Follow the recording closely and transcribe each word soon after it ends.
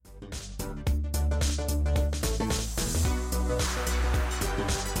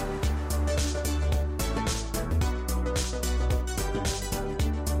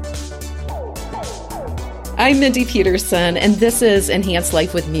I'm Mindy Peterson, and this is Enhanced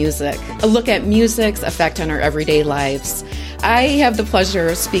Life with Music, a look at music's effect on our everyday lives. I have the pleasure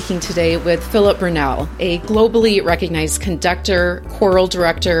of speaking today with Philip Brunelle, a globally recognized conductor, choral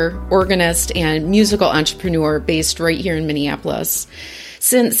director, organist, and musical entrepreneur based right here in Minneapolis.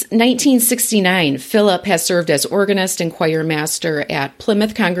 Since 1969, Philip has served as organist and choir master at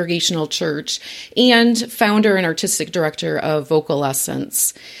Plymouth Congregational Church and founder and artistic director of Vocal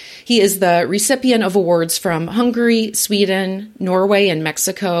Essence. He is the recipient of awards from Hungary, Sweden, Norway, and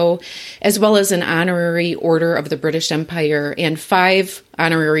Mexico, as well as an honorary Order of the British Empire and 5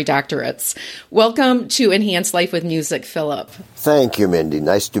 honorary doctorates. Welcome to Enhanced Life with Music, Philip. Thank you, Mindy.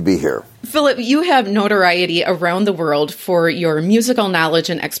 Nice to be here. Philip, you have notoriety around the world for your musical knowledge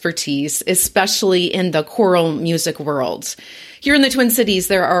and expertise, especially in the choral music world. Here in the Twin Cities,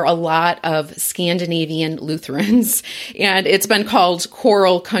 there are a lot of Scandinavian Lutherans, and it's been called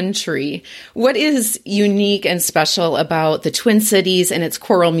choral country. What is unique and special about the Twin Cities and its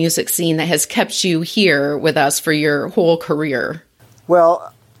choral music scene that has kept you here with us for your whole career?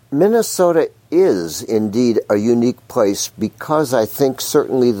 Well, Minnesota is indeed a unique place because I think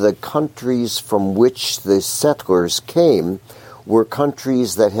certainly the countries from which the settlers came were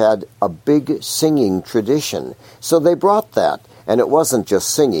countries that had a big singing tradition. So they brought that. And it wasn't just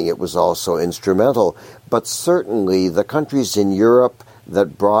singing, it was also instrumental. But certainly the countries in Europe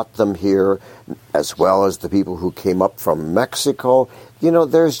that brought them here, as well as the people who came up from Mexico,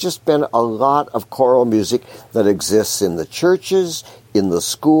 there's just been a lot of choral music that exists in the churches, in the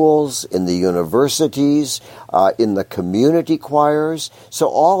schools, in the universities, in the community choirs. So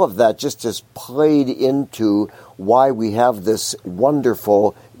all of that just has played into why we have this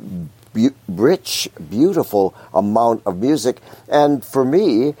wonderful, rich, beautiful amount of music. And for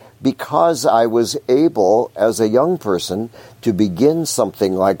me, because I was able, as a young person, to begin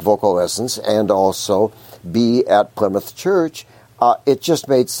something like Vocal Essence and also be at Plymouth Church, it just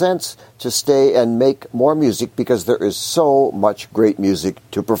made sense to stay and make more music because there is so much great music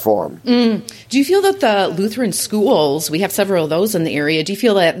to perform. Do you feel that the Lutheran schools, we have several of those in the area, do you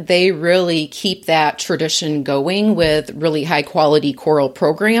feel that they really keep that tradition going with really high-quality choral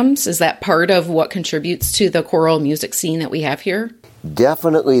programs? Is that part of what contributes to the choral music scene that we have here?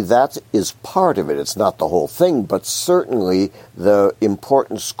 Definitely that is part of it. It's not the whole thing, but certainly the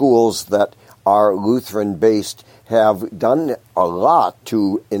important schools that are Lutheran-based have done a lot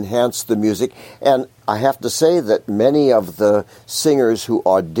to enhance the music. And I have to say that many of the singers who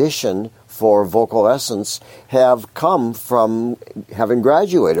audition for Vocal Essence have come from having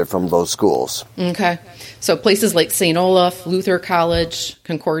graduated from those schools. Okay. So places like St. Olaf, Luther College,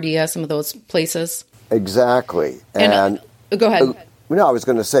 Concordia, some of those places? Exactly. And go ahead. No, I was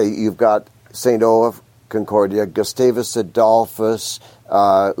going to say you've got St. Olaf, Concordia, Gustavus Adolphus,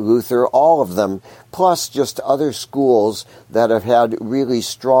 Luther, all of them, plus just other schools that have had really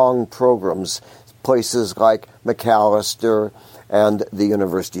strong programs, places like Macalester and the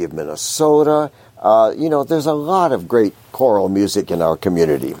University of Minnesota. There's a lot of great choral music in our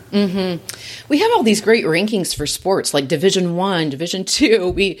community. Mm-hmm. We have all these great rankings for sports, like Division I, Division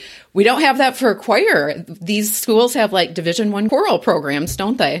II. We don't have that for choir. These schools have like Division I choral programs,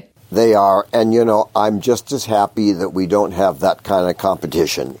 don't they? They are, and I'm just as happy that we don't have that kind of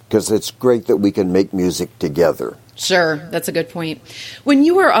competition, because it's great that we can make music together. Sure, that's a good point. When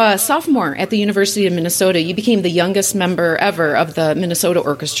you were a sophomore at the University of Minnesota, you became the youngest member ever of the Minnesota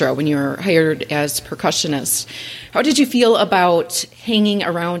Orchestra when you were hired as percussionist. How did you feel about hanging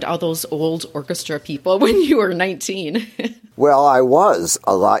around all those old orchestra people when you were 19? Well, I was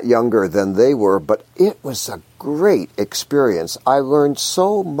a lot younger than they were, but it was a great experience. I learned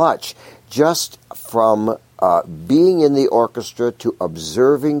so much just from being in the orchestra to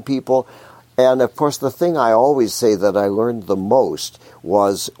observing people. And, of course, the thing I always say that I learned the most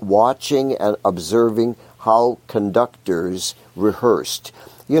was watching and observing how conductors rehearsed.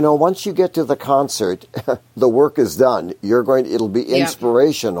 Once you get to the concert, the work is done. It'll be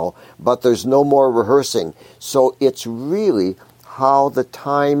inspirational, but there's no more rehearsing. So it's really how the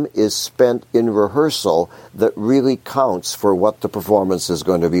time is spent in rehearsal that really counts for what the performance is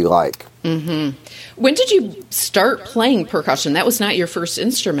going to be like. Mm-hmm. When did you start playing percussion? That was not your first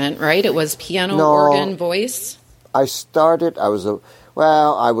instrument, right? It was piano, organ, voice? I was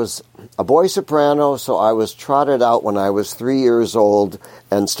a boy soprano, so I was trotted out when I was 3 years old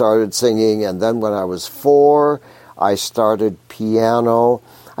and started singing. And then when I was 4, I started piano.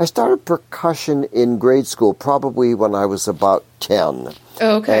 I started percussion in grade school, probably when I was about 10.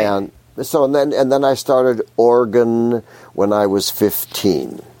 Okay. And then I started organ when I was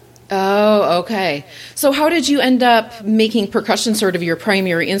 15. Oh, okay. So how did you end up making percussion sort of your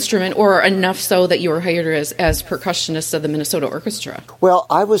primary instrument, or enough so that you were hired as percussionist of the Minnesota Orchestra? Well,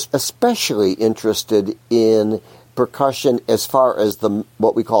 I was especially interested in percussion as far as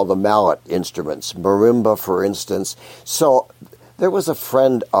what we call the mallet instruments, marimba, for instance. So there was a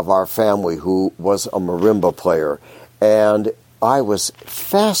friend of our family who was a marimba player, and I was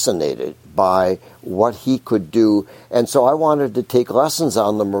fascinated by what he could do, and so I wanted to take lessons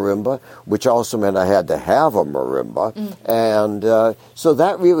on the marimba, which also meant I had to have a marimba, and so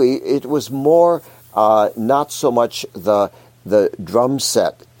that really, it was more not so much the drum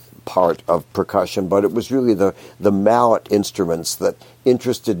set part of percussion, but it was really the mallet instruments that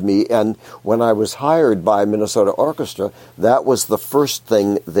interested me. And when I was hired by Minnesota Orchestra, that was the first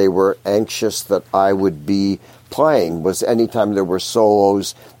thing they were anxious that I would be playing, was anytime there were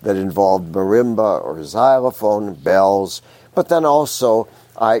solos that involved marimba or xylophone, bells, but then also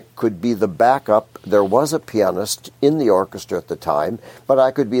I could be the backup. There was a pianist in the orchestra at the time, but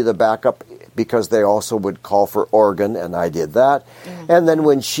I could be the backup because they also would call for organ, and I did that. And then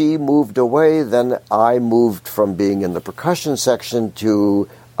when she moved away, then I moved from being in the percussion section to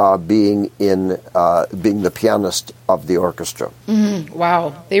being the pianist of the orchestra.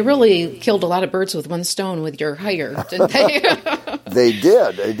 Wow. They really killed a lot of birds with one stone with your hire, didn't they? They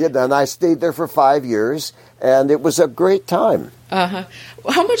did. And I stayed there for 5 years, and it was a great time. Uh-huh.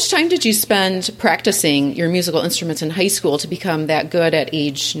 How much time did you spend practicing your musical instruments in high school to become that good at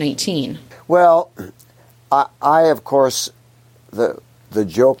age 19? Well, I of course, the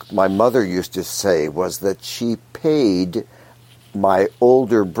joke my mother used to say was that she paid my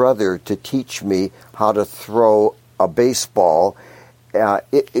older brother to teach me how to throw a baseball.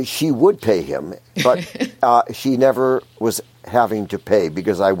 She would pay him, but she never was having to pay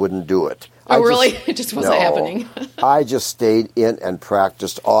because I wouldn't do it. Oh, really? It just wasn't happening. I just stayed in and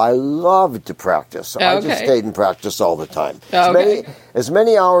practiced. Oh, I loved to practice. Okay. I just stayed and practiced all the time. Okay. As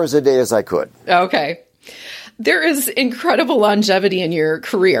many hours a day as I could. Okay. There is incredible longevity in your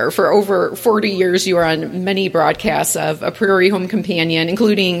career. For over 40 years, you are on many broadcasts of A Prairie Home Companion,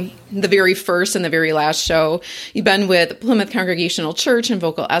 including the very first and the very last show. You've been with Plymouth Congregational Church and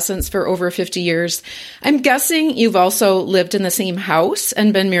Vocal Essence for over 50 years. I'm guessing you've also lived in the same house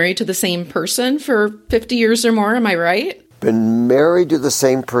and been married to the same person for 50 years or more. Am I right? Been married to the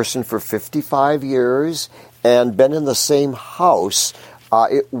same person for 55 years and been in the same house.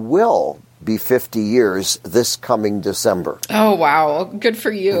 It will be 50 years this coming December. Oh, wow. Good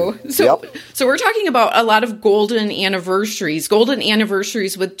for you. So we're talking about a lot of golden anniversaries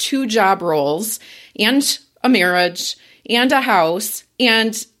with 2 job roles and a marriage and a house.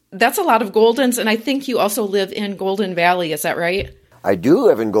 And that's a lot of Goldens. And I think you also live in Golden Valley. Is that right? I do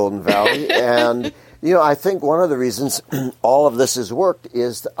live in Golden Valley. And, I think one of the reasons all of this has worked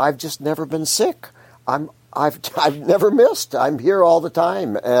is that I've just never been sick. I've never missed. I'm here all the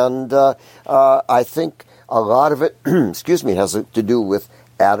time, and I think a lot of it, has to do with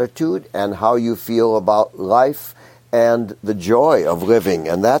attitude and how you feel about life and the joy of living,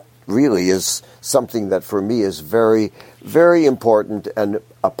 and that really is something that for me is very, very important and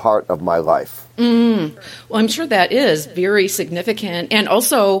a part of my life. Well, I'm sure that is very significant. And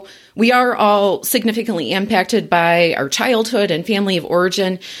also, we are all significantly impacted by our childhood and family of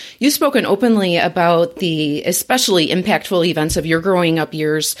origin. You've spoken openly about the especially impactful events of your growing up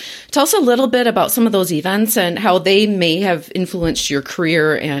years. Tell us a little bit about some of those events and how they may have influenced your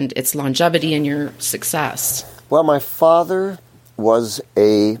career and its longevity and your success. Well, my father was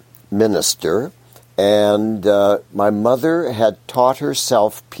a minister, and my mother had taught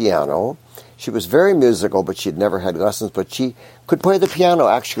herself piano. She was very musical, but she'd never had lessons, but she could play the piano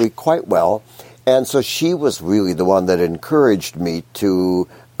actually quite well. And so she was really the one that encouraged me to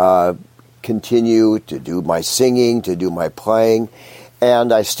continue to do my singing, to do my playing.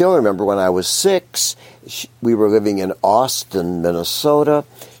 And I still remember when I was 6, we were living in Austin, Minnesota.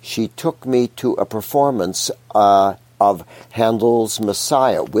 She took me to a performance of Handel's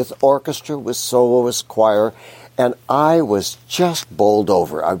Messiah with orchestra, with soloist choir, and I was just bowled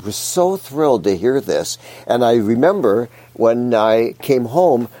over. I was so thrilled to hear this. And I remember when I came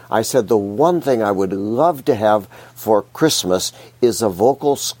home, I said the one thing I would love to have for Christmas is a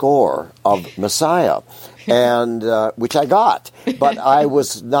vocal score of Messiah, and which I got. But I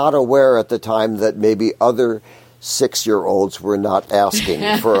was not aware at the time that maybe other 6-year-olds were not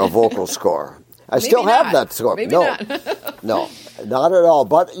asking for a vocal score. I still have that score. Maybe no, not. no, not at all.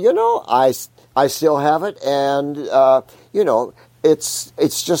 But, I still have it, and,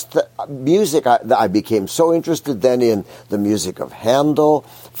 it's just the music. I became so interested then in the music of Handel,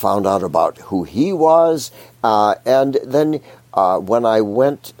 found out about who he was, and then when I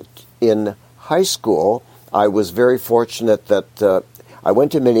went in high school, I was very fortunate that I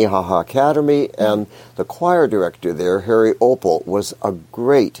went to Minnehaha Academy, and the choir director there, Harry Opel, was a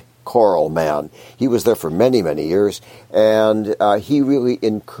great choral man. He was there for many, many years, and he really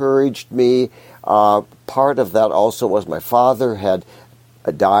encouraged me. Part of that also was my father had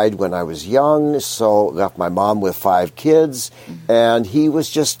died when I was young, so left my mom with 5 kids, and he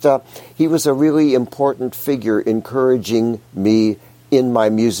was just, he was a really important figure encouraging me in my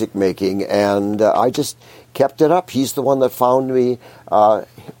music making, and I just kept it up. He's the one that found me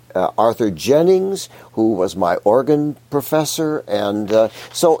Arthur Jennings, who was my organ professor, and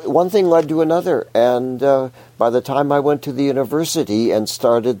so one thing led to another, and by the time I went to the university and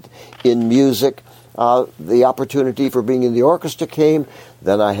started in music, the opportunity for being in the orchestra came.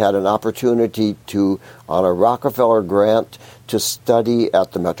 Then I had an opportunity to, on a Rockefeller grant, to study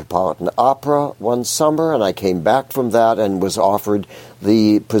at the Metropolitan Opera one summer, and I came back from that and was offered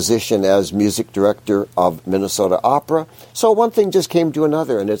the position as music director of Minnesota Opera. So one thing just came to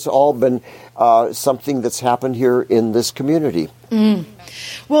another, and it's all been something that's happened here in this community.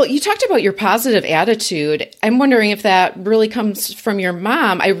 Well, you talked about your positive attitude. I'm wondering if that really comes from your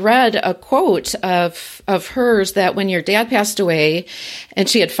mom. I read a quote of hers that when your dad passed away, and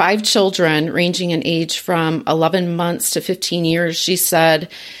she had 5 children ranging in age from 11 months to 15 years, she said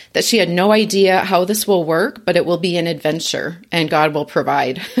that she had no idea how this will work, but it will be an adventure, and God will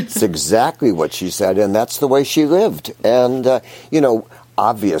provide. It's exactly what she said, and that's the way she lived. And,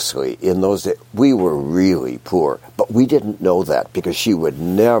 obviously, in those days, we were really poor, but we didn't know that because she would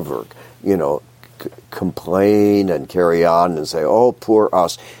never, complain and carry on and say, oh, poor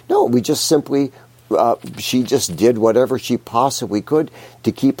us. No, we just simply, she just did whatever she possibly could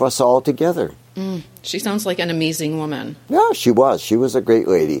to keep us all together. She sounds like an amazing woman. Yeah, she was. She was a great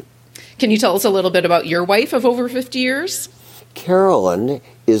lady. Can you tell us a little bit about your wife of over 50 years? Carolyn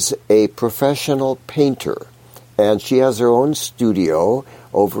is a professional painter. And she has her own studio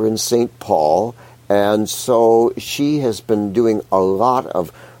over in St. Paul. And so she has been doing a lot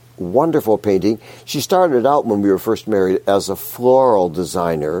of wonderful painting. She started out when we were first married as a floral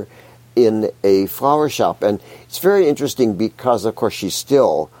designer in a flower shop. And it's very interesting because, of course, she's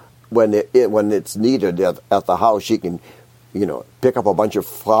still, when it's needed at the house, she can, pick up a bunch of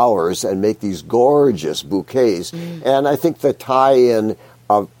flowers and make these gorgeous bouquets. And I think the tie-in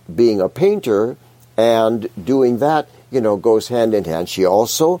of being a painter and doing that, goes hand in hand. She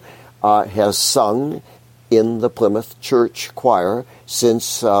also has sung in the Plymouth Church Choir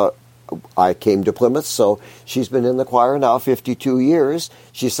since I came to Plymouth. So she's been in the choir now 52 years.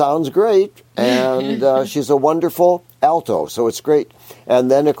 She sounds great, and she's a wonderful alto, so it's great. And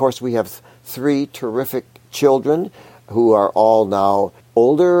then, of course, we have 3 terrific children who are all now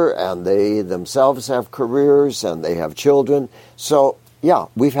older, and they themselves have careers, and they have children. So yeah,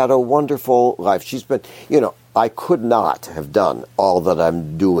 we've had a wonderful life. She's been, I could not have done all that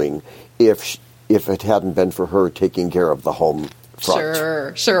I'm doing if it hadn't been for her taking care of the home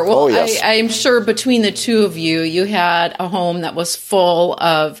front. Sure. Well, yes. I'm sure between the two of you, you had a home that was full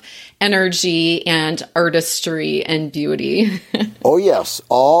of energy and artistry and beauty. Oh, yes.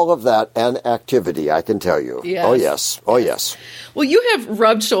 All of that and activity, I can tell you. Yes. Oh, yes. Well, you have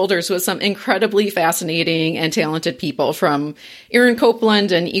rubbed shoulders with some incredibly fascinating and talented people, from Aaron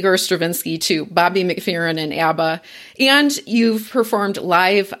Copland and Igor Stravinsky to Bobby McFerrin and ABBA. And you've performed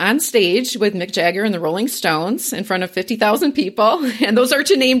live on stage with Mick Jagger and the Rolling Stones in front of 50,000 people. And those are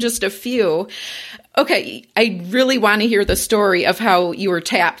to name just a few. Okay, I really want to hear the story of how you were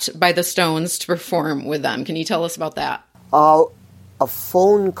tapped by the Stones to perform with them. Can you tell us about that? A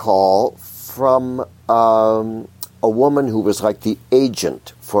phone call from a woman who was like the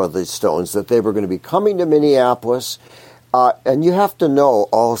agent for the Stones, that they were going to be coming to Minneapolis. And you have to know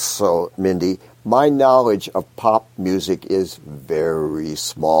also, Mindy, my knowledge of pop music is very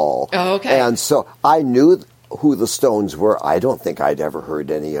small. Oh, okay. And so I knew who the Stones were. I don't think I'd ever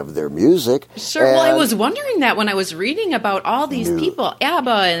heard any of their music. Sure. Well, I was wondering that when I was reading about all these people, ABBA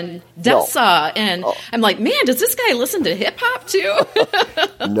and Dessa, and I'm like, man, does this guy listen to hip-hop too?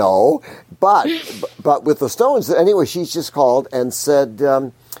 No, but with the Stones, anyway, she's just called and said,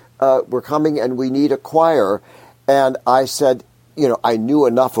 we're coming and we need a choir. And I said, I knew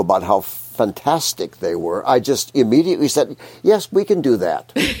enough about how fantastic they were. I just immediately said, yes, we can do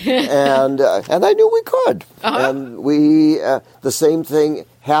that. and I knew we could. Uh-huh. And we, the same thing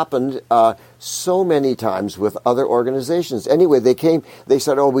happened so many times with other organizations. Anyway, they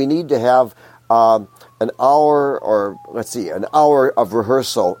said, we need to have an hour of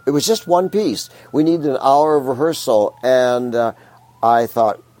rehearsal. It was just one piece. We need an hour of rehearsal. And I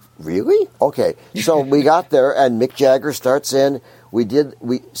thought, really? Okay. So we got there, and Mick Jagger starts in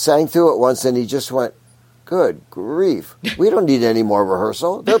we sang through it once, and he just went, "Good grief, we don't need any more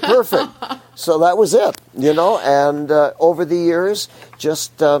rehearsal. They're perfect." So that was it, and over the years,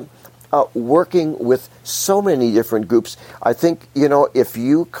 just working with so many different groups. I think, if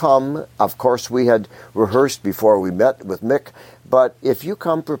you come, of course, we had rehearsed before we met with Mick, but if you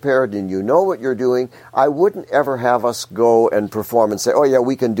come prepared and you know what you're doing, I wouldn't ever have us go and perform and say, "Oh, yeah,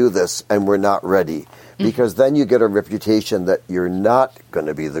 we can do this," and we're not ready. Because then you get a reputation that you're not going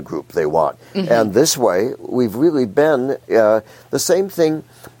to be the group they want. Mm-hmm. And this way, we've really been the same thing.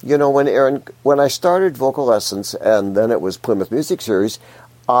 When I started Vocal Essence, and then it was Plymouth Music Series,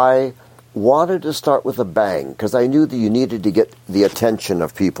 I wanted to start with a bang because I knew that you needed to get the attention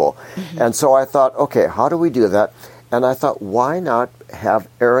of people. Mm-hmm. And so I thought, okay, how do we do that? And I thought, why not have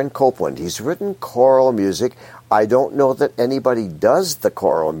Aaron Copland? He's written choral music. I don't know that anybody does the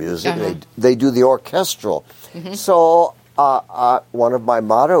choral music. Uh-huh. They do the orchestral. Mm-hmm. So one of my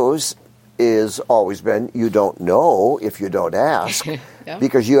mottos is always been, you don't know if you don't ask, yeah.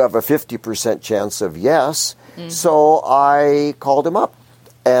 Because you have a 50% chance of yes. Mm-hmm. So I called him up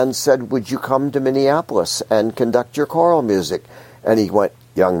and said, would you come to Minneapolis and conduct your choral music? And he went,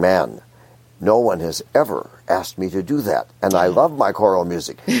 young man, no one has ever asked me to do that. And I love my choral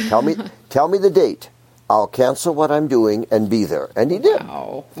music. Tell me the date. I'll cancel what I'm doing and be there. And he did.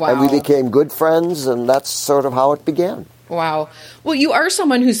 Wow. And we became good friends, and that's sort of how it began. Wow. Well, you are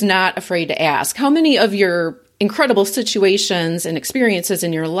someone who's not afraid to ask. How many of your incredible situations and experiences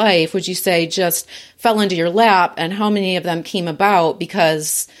in your life would you say just fell into your lap, and how many of them came about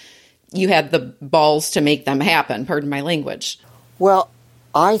because you had the balls to make them happen? Pardon my language. Well,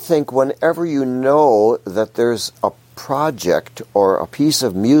 I think whenever you know that there's a project or a piece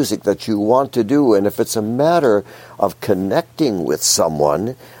of music that you want to do, and if it's a matter of connecting with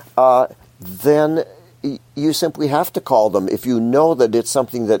someone, then you simply have to call them if you know that it's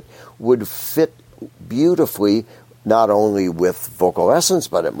something that would fit beautifully, not only with Vocal Essence,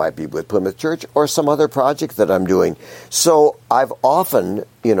 but it might be with Plymouth Church or some other project that I'm doing. So I've often,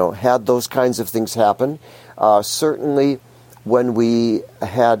 had those kinds of things happen. Certainly when we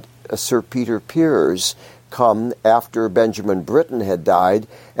had Sir Peter Pears come after Benjamin Britten had died,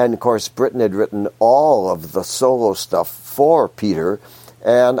 and of course Britten had written all of the solo stuff for Peter,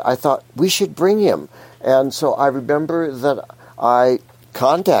 and I thought we should bring him. And so I remember that I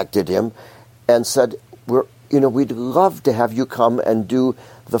contacted him and said, we'd love to have you come and do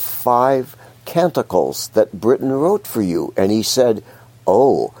the 5 canticles that Britten wrote for you. And he said,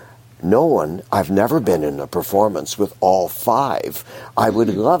 oh, I've never been in a performance with all 5. I would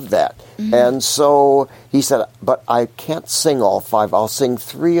love that. Mm-hmm. And so he said, but I can't sing all 5. I'll sing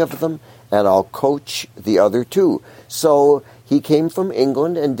 3 of them, and I'll coach the other 2. So he came from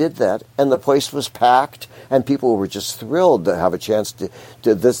England and did that, and the place was packed, and people were just thrilled to have a chance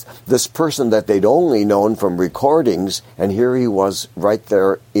to this person that they'd only known from recordings, and here he was right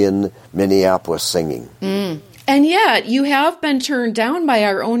there in Minneapolis singing. Mm. And yet, you have been turned down by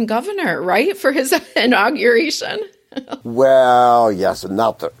our own governor, right, for his inauguration? Well, yes, it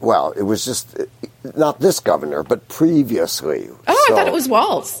was just not this governor, but previously. Oh, so, I thought it was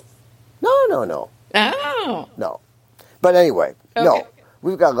Walz. No. Oh. No. But anyway, okay. No.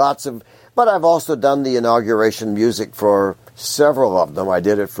 We've got lots of... But I've also done the inauguration music for several of them. I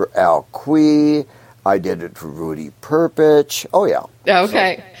did it for Al Quee. I did it for Rudy Perpich. Oh, yeah.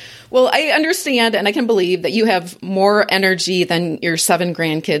 Okay. So. Well, I understand and I can believe that you have more energy than your 7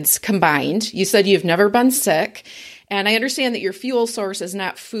 grandkids combined. You said you've never been sick. And I understand that your fuel source is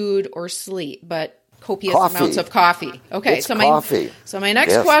not food or sleep, but copious amounts of coffee. Okay, it's coffee. So my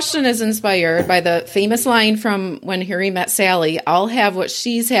next question is inspired by the famous line from When Harry Met Sally, I'll have what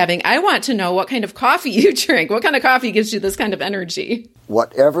she's having. I want to know what kind of coffee you drink. What kind of coffee gives you this kind of energy?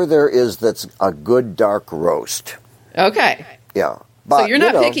 Whatever there is that's a good dark roast. Okay. Yeah. But, so you're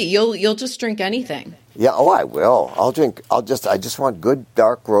not picky. You'll just drink anything. Yeah, I will. I just want good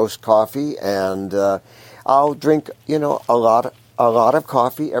dark roast coffee, and I'll drink, a lot of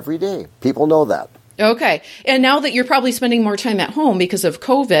coffee every day. People know that. Okay. And now that you're probably spending more time at home because of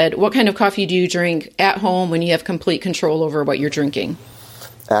COVID, what kind of coffee do you drink at home when you have complete control over what you're drinking?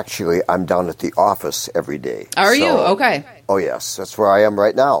 Actually, I'm down at the office every day. Are you? Okay. Oh, yes. That's where I am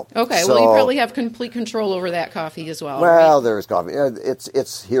right now. Okay. So, well, you probably have complete control over that coffee as well. Well, right? There's coffee.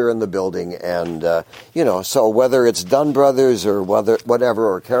 It's here in the building. And, so whether it's Dunn Brothers or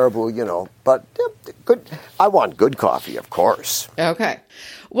whatever, or Caribou, but good. I want good coffee, of course. Okay.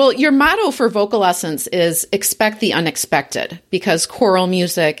 Well, your motto for Vocal Essence is expect the unexpected, because choral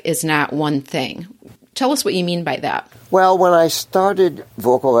music is not one thing. Tell us what you mean by that. Well, when I started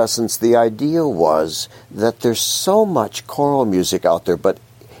Vocal Essence, the idea was that there's so much choral music out there, but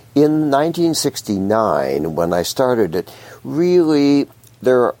in 1969, when I started it, really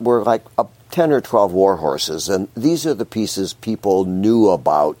there were like 10 or 12 war horses, and these are the pieces people knew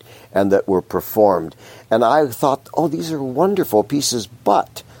about and that were performed. And I thought, oh, these are wonderful pieces,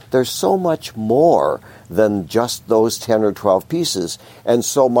 but there's so much more than just those 10 or 12 pieces. And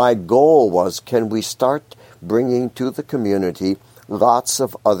so my goal was, can we start bringing to the community lots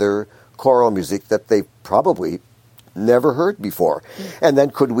of other choral music that they probably never heard before? And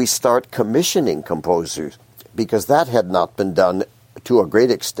then could we start commissioning composers? Because that had not been done to a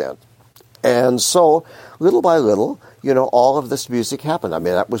great extent. And so, little by little, all of this music happened. I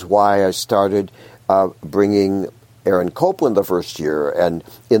mean, that was why I started bringing Aaron Copland the first year. And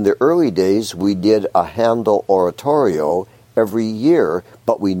in the early days, we did a Handel oratorio every year,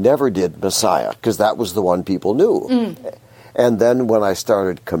 but we never did Messiah, because that was the one people knew. And then when I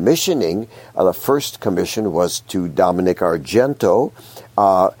started commissioning, the first commission was to Dominic Argento,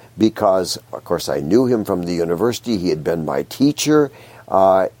 because, of course, I knew him from the university. He had been my teacher.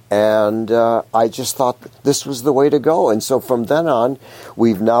 And I just thought this was the way to go. And so from then on,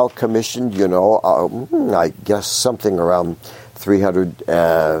 we've now commissioned, I guess something around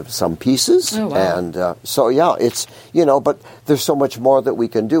 300 some pieces. Oh, wow. And so, yeah, it's, but there's so much more that we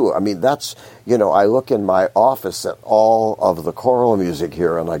can do. I mean, that's, I look in my office at all of the choral music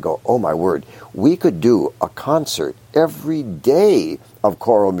here and I go, oh, my word, we could do a concert every day of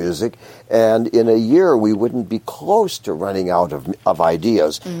choral music, and in a year we wouldn't be close to running out of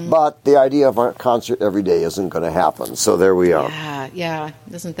ideas. But the idea of a concert every day isn't going to happen, so there we are. Yeah,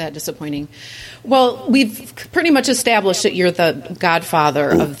 isn't that disappointing? Well, we've pretty much established that you're the godfather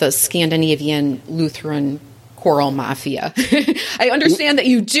of the Scandinavian Lutheran choral mafia. I understand that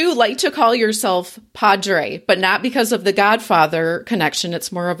you do like to call yourself Padre, but not because of the godfather connection.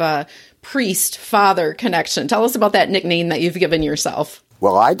 It's more of a priest-father connection. Tell us about that nickname that you've given yourself.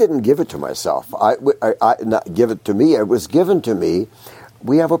 Well, I didn't give it to myself. I not give it to me. It was given to me.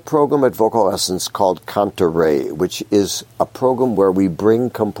 We have a program at Vocal Essence called Cantaré, which is a program where we bring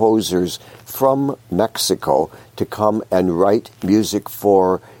composers from Mexico to come and write music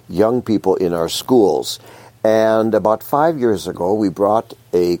for young people in our schools. And about 5 years ago, we brought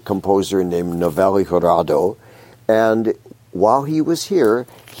a composer named Novelli Jurado, and while he was here,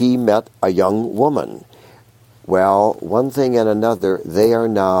 he met a young woman. Well, one thing and another, they are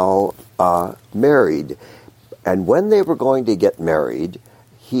now married. And when they were going to get married,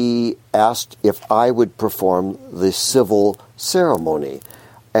 he asked if I would perform the civil ceremony.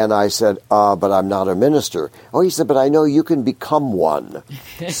 And I said, but I'm not a minister. Oh, he said, but I know you can become one.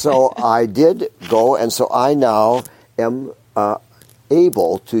 So I did go, and so I now am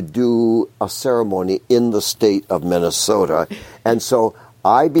able to do a ceremony in the state of Minnesota. And so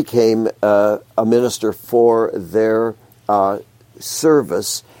I became a minister for their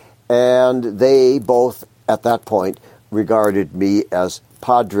service, and they both, at that point, regarded me as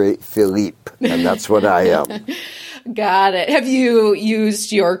Padre Philippe, and that's what I am. Got it. Have you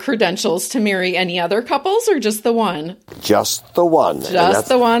used your credentials to marry any other couples, or just the one? Just the one. Just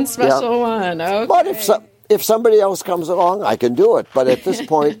the one special one. Okay. But if somebody else comes along, I can do it. But at this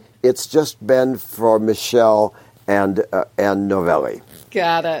point, it's just been for Michelle and Novelli.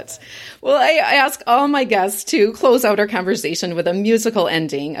 Got it. Well, I ask all my guests to close out our conversation with a musical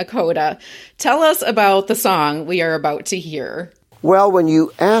ending, a coda. Tell us about the song we are about to hear. Well, when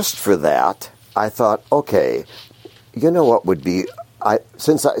you asked for that, I thought, okay, you know what would be,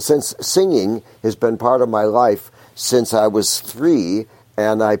 since singing has been part of my life since I was 3,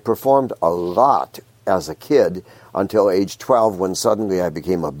 and I performed a lot as a kid until age 12 when suddenly I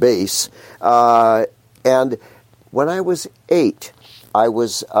became a bass. And when I was 8, I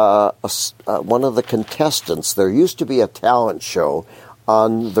was one of the contestants. There used to be a talent show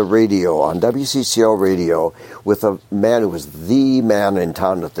on the radio, on WCCO radio, with a man who was the man in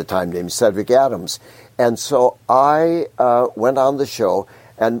town at the time named Cedric Adams. And so I went on the show,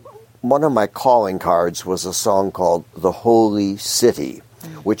 and one of my calling cards was a song called The Holy City,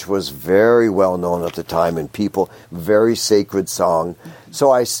 which was very well known at the time, and people, very sacred song.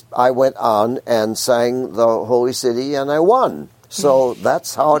 So I went on and sang The Holy City, and I won. So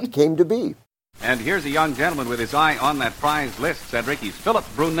that's how it came to be. And here's a young gentleman with his eye on that prize list, Cedric. He's Philip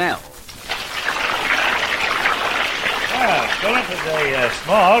Brunel. Philip is a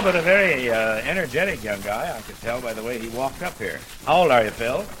small but a very energetic young guy. I could tell by the way he walked up here. How old are you,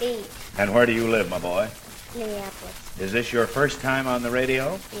 Phil? 8. And where do you live, my boy? Minneapolis. Is this your first time on the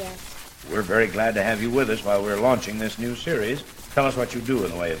radio? Yes. We're very glad to have you with us while we're launching this new series. Tell us what you do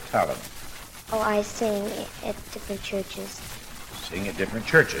in the way of talent. Oh, I sing at different churches. Sing at different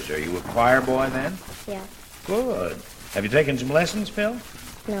churches. Are you a choir boy then? Yeah. Good. Have you taken some lessons, Phil?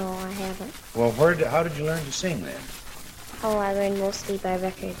 No, I haven't. Well, how did you learn to sing then? Oh, I learned mostly by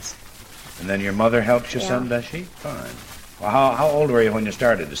records. And then your mother helps you some, does she? Fine. Well, how old were you when you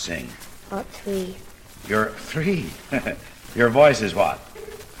started to sing? About 3. You're 3. Your voice is what?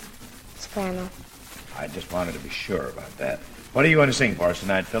 Soprano. I just wanted to be sure about that. What are you going to sing for us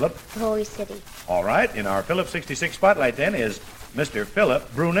tonight, Philip? The Holy City. All right. In our Philip 66 Spotlight, then, is Mr.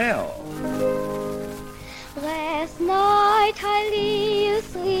 Philip Brunel. Last night I lay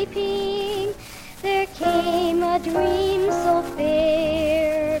sleeping, there came a dream so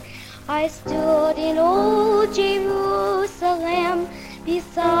fair. I stood in old Jerusalem,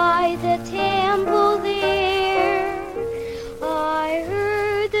 beside the temple there. I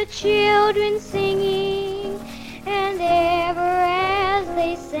heard the children singing, and ever as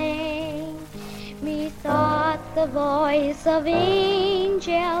they sang, methought the voice of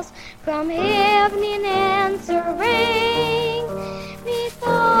angels from heaven in answer rang.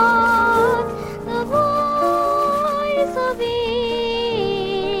 Methought the voice of angels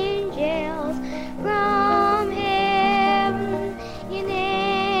from heaven in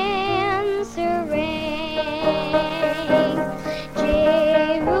answer rang.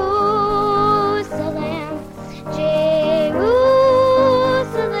 Jerusalem,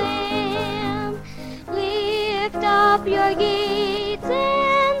 Jerusalem, lift up your gates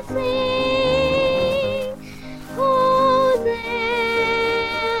and sing, Hosanna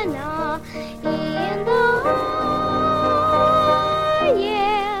in the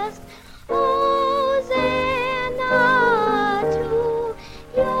highest, Hosanna to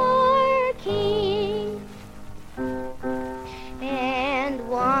your King. And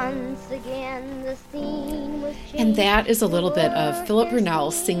once again the scene was changed. And that is a little bit of Philip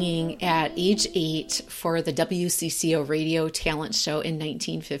Brunel singing at age 8 for the WCCO radio talent show in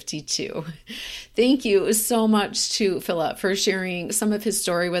 1952. Thank you so much to Philip for sharing some of his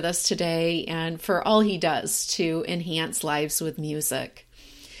story with us today and for all he does to enhance lives with music.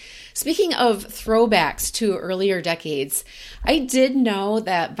 Speaking of throwbacks to earlier decades, I did know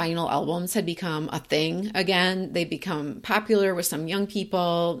that vinyl albums had become a thing again. They become popular with some young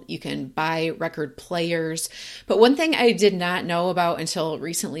people. You can buy record players. But one thing I did not know about until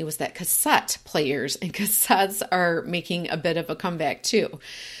recently was that cassette players and cassettes are making a bit of a comeback too,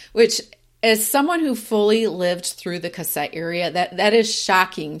 which as someone who fully lived through the cassette era, that is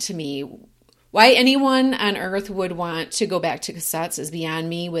shocking to me. Why anyone on earth would want to go back to cassettes is beyond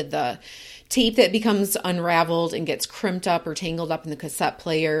me, with the tape that becomes unraveled and gets crimped up or tangled up in the cassette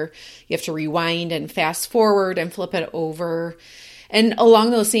player. You have to rewind and fast forward and flip it over. And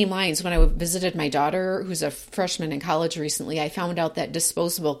along those same lines, when I visited my daughter, who's a freshman in college recently, I found out that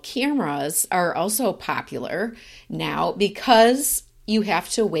disposable cameras are also popular now because you have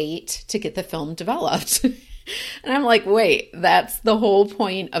to wait to get the film developed. And I'm like, wait, that's the whole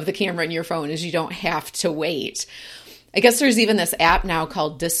point of the camera in your phone, is you don't have to wait. I guess there's even this app now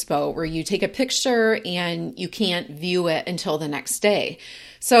called Dispo where you take a picture and you can't view it until the next day.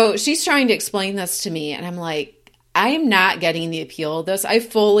 So she's trying to explain this to me, and I'm like, I am not getting the appeal of this. I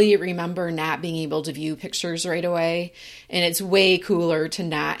fully remember not being able to view pictures right away, and it's way cooler to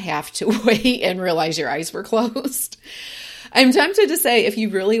not have to wait and realize your eyes were closed. I'm tempted to say, if you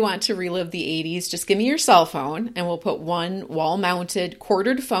really want to relive the 80s, just give me your cell phone and we'll put one wall-mounted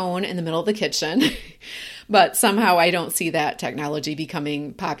quartered phone in the middle of the kitchen. But somehow I don't see that technology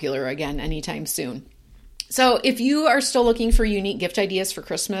becoming popular again anytime soon. So if you are still looking for unique gift ideas for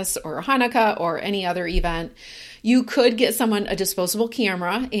Christmas or Hanukkah or any other event, you could get someone a disposable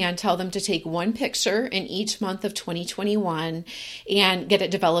camera and tell them to take one picture in each month of 2021 and get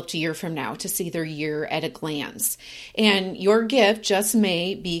it developed a year from now to see their year at a glance. And your gift just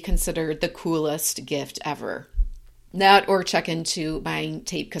may be considered the coolest gift ever. That, or check into buying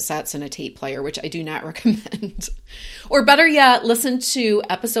tape cassettes and a tape player, which I do not recommend. Or better yet, listen to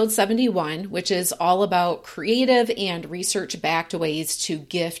episode 71, which is all about creative and research-backed ways to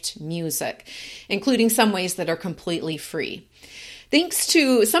gift music, including some ways that are completely free. Thanks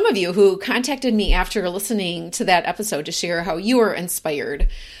to some of you who contacted me after listening to that episode to share how you were inspired.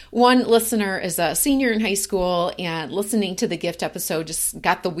 One listener is a senior in high school, and listening to the gift episode just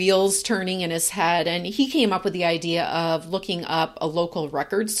got the wheels turning in his head, and he came up with the idea of looking up a local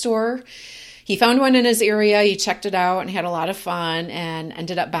record store. He found one in his area, he checked it out and had a lot of fun and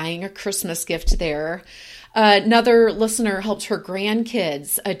ended up buying a Christmas gift there. Another listener helped her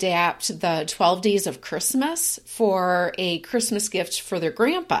grandkids adapt the 12 Days of Christmas for a Christmas gift for their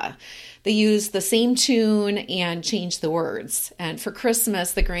grandpa. They used the same tune and changed the words. And for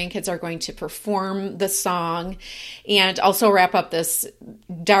Christmas, the grandkids are going to perform the song and also wrap up this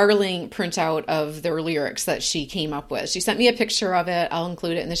darling printout of their lyrics that she came up with. She sent me a picture of it. I'll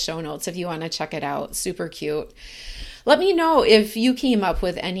include it in the show notes if you want to check it out. Super cute. Let me know if you came up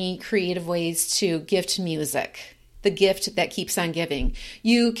with any creative ways to gift music, the gift that keeps on giving.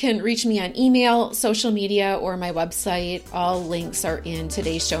 You can reach me on email, social media, or my website. All links are in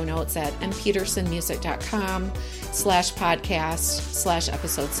today's show notes at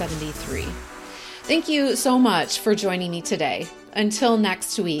mpetersonmusic.com/podcast/episode 73. Thank you so much for joining me today. Until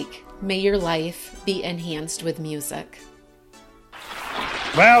next week, may your life be enhanced with music.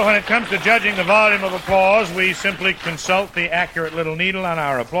 Well, when it comes to judging the volume of applause, we simply consult the accurate little needle on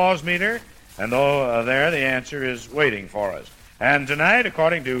our applause meter, and there the answer is waiting for us. And tonight,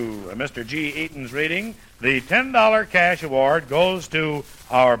 according to Mr. G. Eaton's reading, the $10 cash award goes to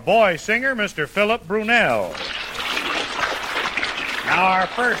our boy singer, Mr. Philip Brunel. Now, our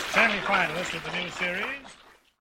first semifinalist of the new series